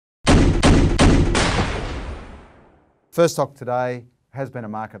First stock today has been a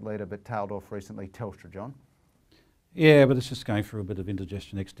market leader but tailed off recently, Telstra, John. Yeah, but it's just going through a bit of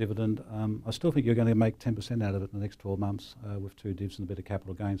indigestion ex-dividend. I still think you're going to make 10% out of it in the next 12 months with 2 divs and a bit of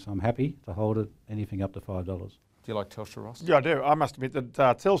capital gain, so I'm happy to hold it, anything up to $5. Do you like Telstra, Ross? Yeah, I do. I must admit that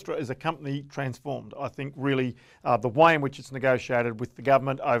Telstra is a company transformed. I think really the way in which it's negotiated with the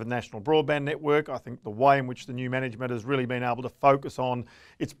government over the national broadband network, I think the way in which the new management has really been able to focus on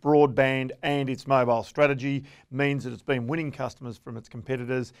its broadband and its mobile strategy means that it's been winning customers from its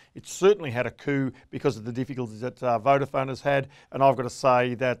competitors. It's certainly had a coup because of the difficulties that Vodafone has had, and I've got to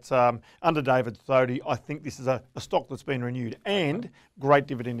say that under David Thodey, I think this is a stock that's been renewed and great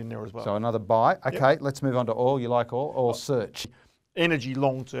dividend in there as well. So another buy. Okay, Let's move on to oil. You like oil? Search. Energy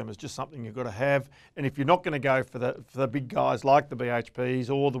long term is just something you've got to have, and if you're not going to go for the big guys like the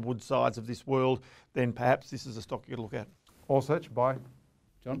BHPs or the Woodsides of this world, then perhaps this is a stock you got to look at. Oil Search, buy.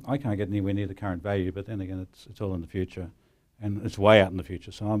 John? I can't get anywhere near the current value, but then again, it's all in the future, and it's way out in the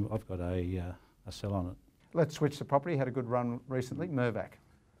future, so I've got a sell on it. Let's switch to property. Had a good run recently. Mirvac.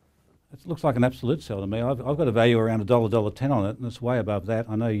 It looks like an absolute sell to me. I've got a value around $1, $1.10 on it, and it's way above that.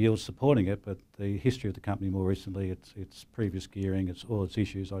 I know yield's supporting it, but the history of the company more recently, its previous gearing, all its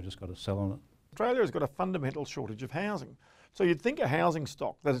issues, I just got a sell on it. Australia has got a fundamental shortage of housing. So you'd think a housing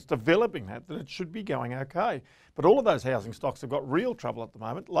stock that is developing that it should be going okay. But all of those housing stocks have got real trouble at the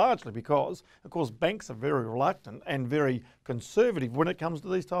moment, largely because, of course, banks are very reluctant and very conservative when it comes to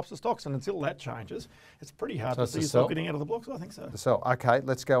these types of stocks. And until that changes, it's pretty hard to see yourself getting out of the blocks, I think so. The sell. Okay,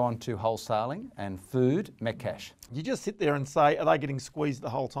 let's go on to wholesaling and food, Metcash. You just sit there and say, are they getting squeezed the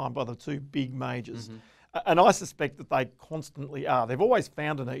whole time by the two big majors? And I suspect that they constantly are. They've always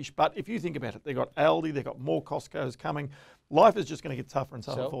found a niche, but if you think about it, they've got Aldi, they've got more Costco's coming. Life is just going to get tougher and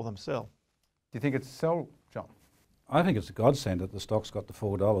tougher for them. Sell. Do you think it's a sell, John? I think it's a godsend that the stock's got to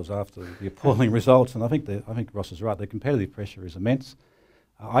 $4 after the appalling results, and I think Ross is right. The competitive pressure is immense.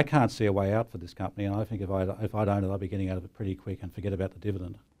 I can't see a way out for this company, and I think if I'd owned it, I'd be getting out of it pretty quick and forget about the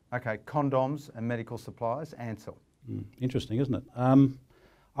dividend. Okay, condoms and medical supplies, Ansell. Interesting, isn't it?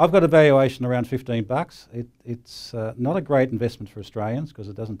 I've got a valuation around $15. It's not a great investment for Australians because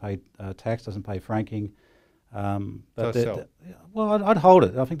it doesn't pay tax, doesn't pay franking. But well, I'd hold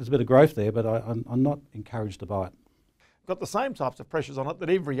it. I think there's a bit of growth there, but I'm not encouraged to buy it. Got the same types of pressures on it that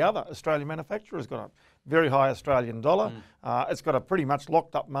every other Australian manufacturer has got. A very high Australian dollar. It's got a pretty much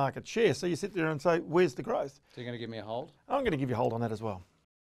locked up market share. So you sit there and say, where's the growth? So you're going to give me a hold? I'm going to give you a hold on that as well.